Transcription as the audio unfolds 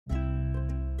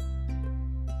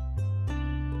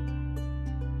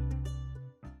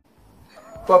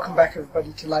Welcome back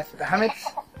everybody to Life with the Hamids.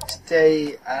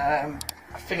 Today I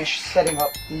finished setting up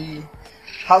the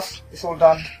house. It's all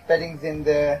done. Bedding's in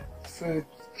there, food,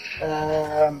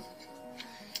 the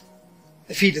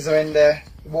feeders are in there,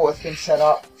 the water's been set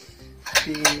up,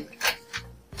 the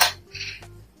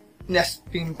nest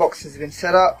bean boxes have been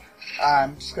set up.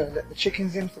 I'm just going to let the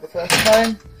chickens in for the first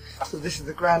time. So this is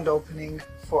the grand opening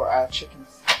for our chickens,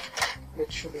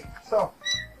 literally. So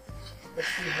let's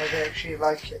see how they actually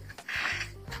like it.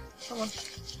 Come on.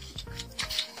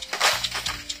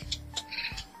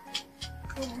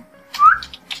 Come on.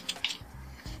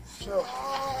 So,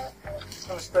 I'm just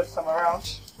going to spread some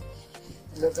around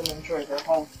and let them enjoy their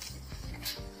home.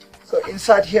 So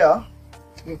inside here,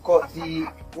 we've got the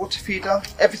water feeder.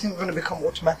 Everything's going to become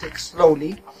automatic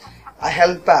slowly. I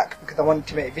held back because I wanted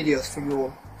to make videos for you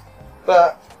all.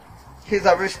 But here's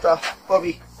our rooster,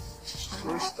 Bobby.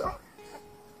 Rooster.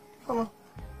 Come on.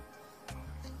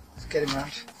 Let's get him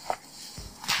around.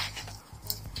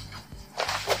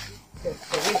 Okay,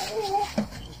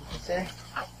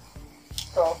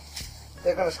 so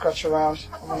they're going to scratch around.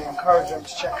 I'm going to encourage them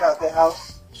to check out their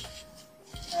house,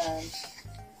 and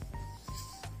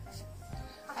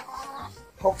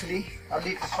hopefully I'll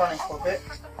leave this running for a bit.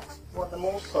 I want them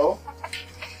also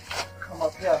to come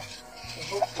up here,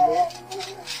 so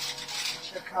hopefully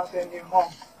check out their new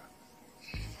home.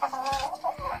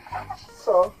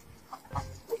 So I'm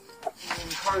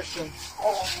encourage them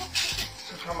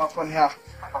to come up on here.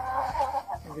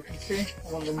 As you can see,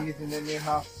 I want them using their new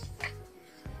house.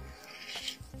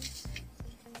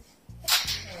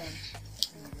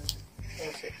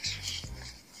 Perfect.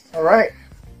 Alright.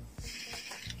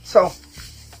 So,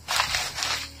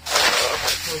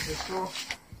 close this door.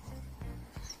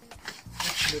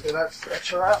 Literally, they like to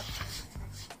stretch her out.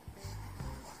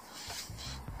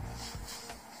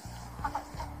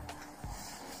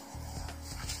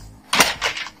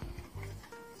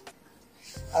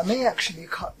 I may actually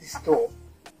cut this door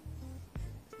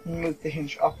and move the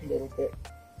hinge up a little bit.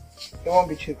 It won't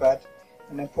be too bad.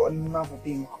 And then put another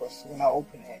beam across, so when I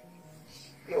open it,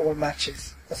 it all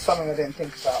matches. That's something I didn't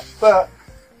think about, but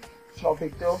it's not a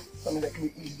big deal. Something that can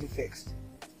be easily fixed.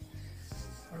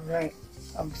 Alright,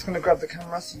 I'm just going to grab the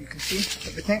camera so you can see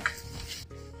everything.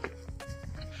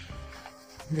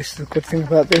 This is the good thing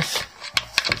about this.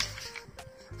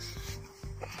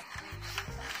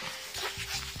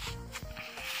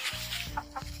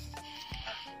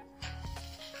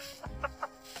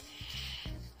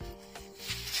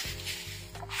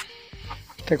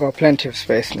 They got plenty of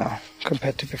space now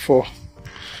compared to before.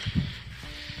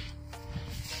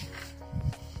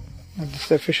 And this is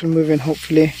the official move-in,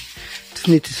 hopefully. Just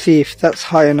need to see if that's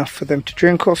high enough for them to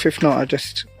drink off. If not, I'm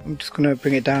just going to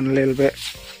bring it down a little bit.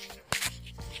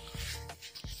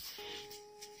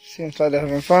 Seems like they're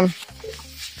having fun.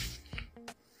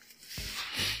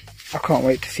 I can't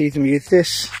wait to see them use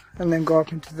this and then go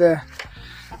up into there,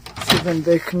 so then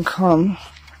they can come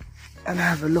and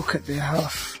have a look at their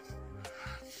house.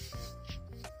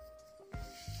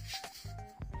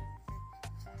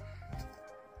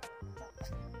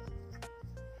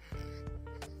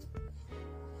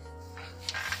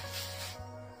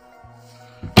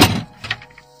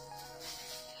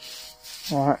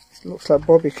 Alright, looks like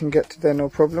Bobby can get to there no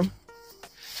problem.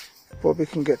 Bobby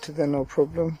can get to there no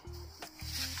problem.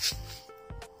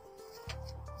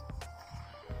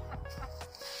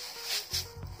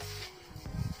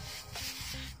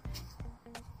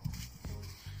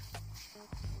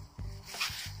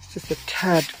 It's just a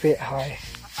tad bit high,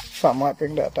 so I might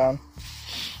bring that down.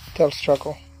 They'll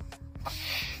struggle.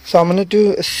 So I'm going to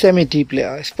do a semi-deep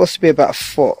litter. It's supposed to be about a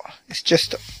foot. It's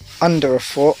just under a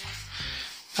foot.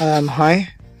 High.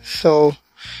 So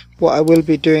what I will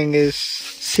be doing is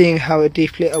seeing how a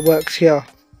deep litter works here.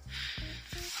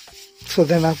 So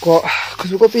then I've got,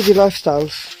 because we've got busy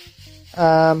lifestyles,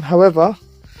 however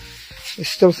it's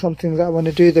still something that I want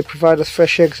to do. They provide us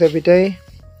fresh eggs every day.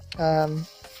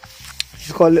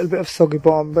 He's got a little bit of soggy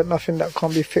bottom, but nothing that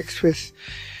can't be fixed with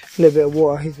a little bit of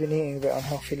water. He's been eating a bit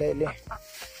unhealthy lately.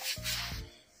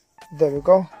 There we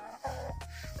go.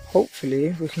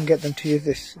 Hopefully we can get them to use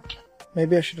this.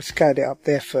 Maybe I should have scattered it up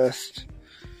there first.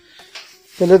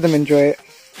 So let them enjoy it.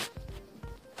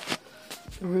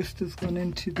 The rooster's gone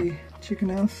into the chicken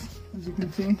house, as you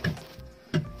can see.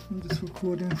 I'm just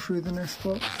recording through the nest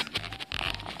box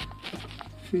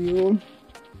for you all.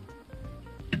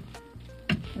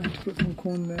 I had to put some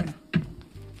corn there.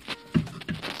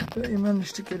 But he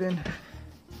managed to get in.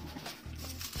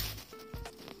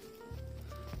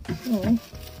 Oh.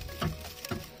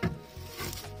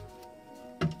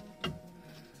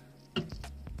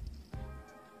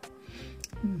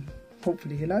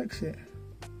 Hopefully he likes it.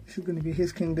 This is going to be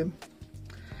his kingdom.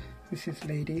 This is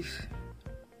ladies.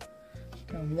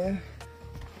 Down there.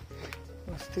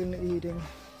 We're still eating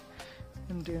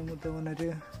and doing what they want to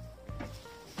do.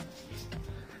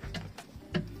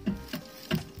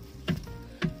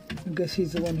 I guess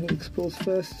he's the one who explores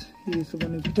first. He's the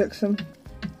one who protects them.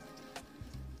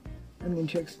 And then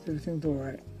checks if everything's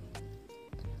alright.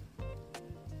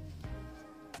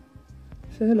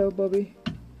 Say hello, Bobby.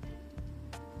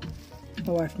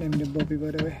 My wife named him Bobby,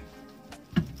 by the way.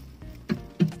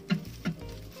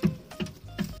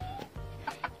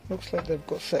 Looks like they've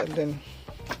got settled in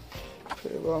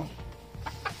pretty well.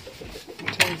 In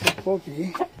terms of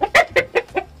Bobby,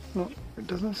 no, it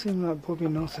doesn't seem like Bobby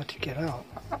knows how to get out.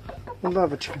 All the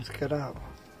other chickens get out.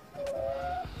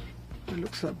 It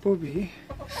looks like Bobby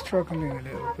is struggling a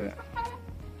little bit.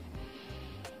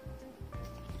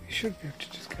 He should be able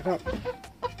to just get up.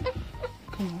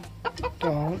 Come on,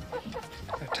 don't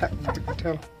attack me, I can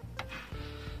tell.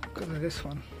 Because of this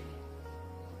one.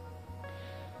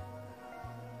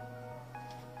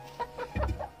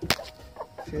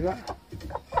 See that?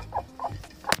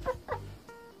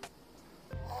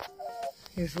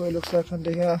 Here's what it looks like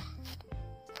under here.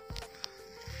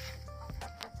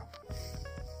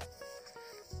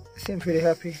 They seem pretty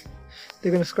happy.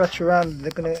 They're going to scratch around and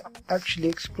they're going to actually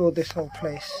explore this whole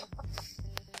place.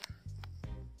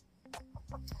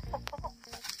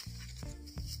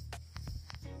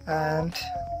 And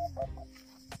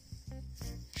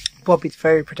Bobby's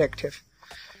very protective.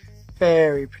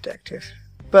 Very protective.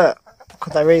 But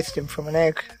because I raised him from an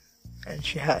egg and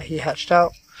he hatched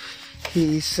out,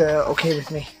 he's okay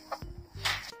with me.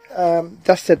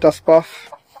 That's the dust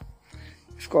bath.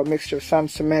 It's got a mixture of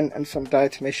sand, cement and some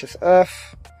diatomaceous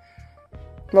earth.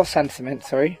 Not sand, cement,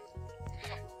 sorry.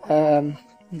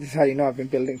 This is how you know I've been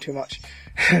building too much.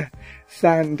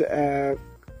 Sand,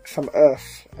 some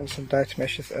earth and some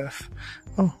diatomaceous earth.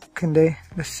 Oh, can they?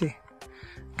 Let's see.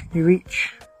 Can you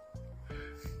reach?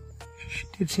 She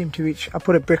did seem to reach. I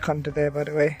put a brick under there, by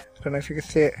the way. I don't know if you can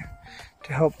see it,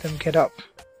 to help them get up.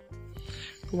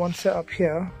 But once set up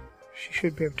here, she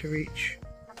should be able to reach.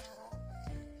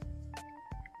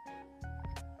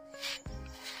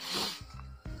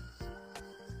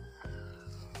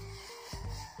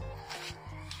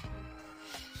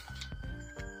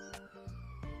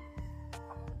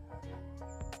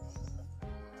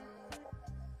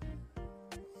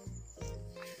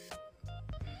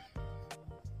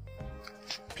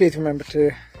 Please remember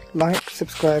to like,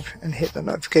 subscribe and hit the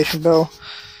notification bell,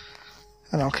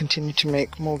 and I'll continue to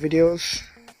make more videos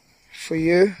for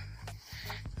you.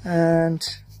 And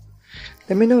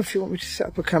let me know if you want me to set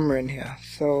up a camera in here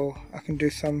so I can do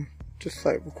some just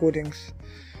like recordings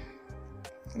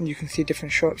and you can see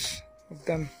different shots of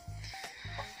them.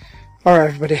 Alright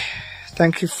everybody,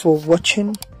 thank you for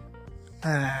watching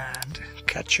and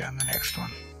catch you on the next one.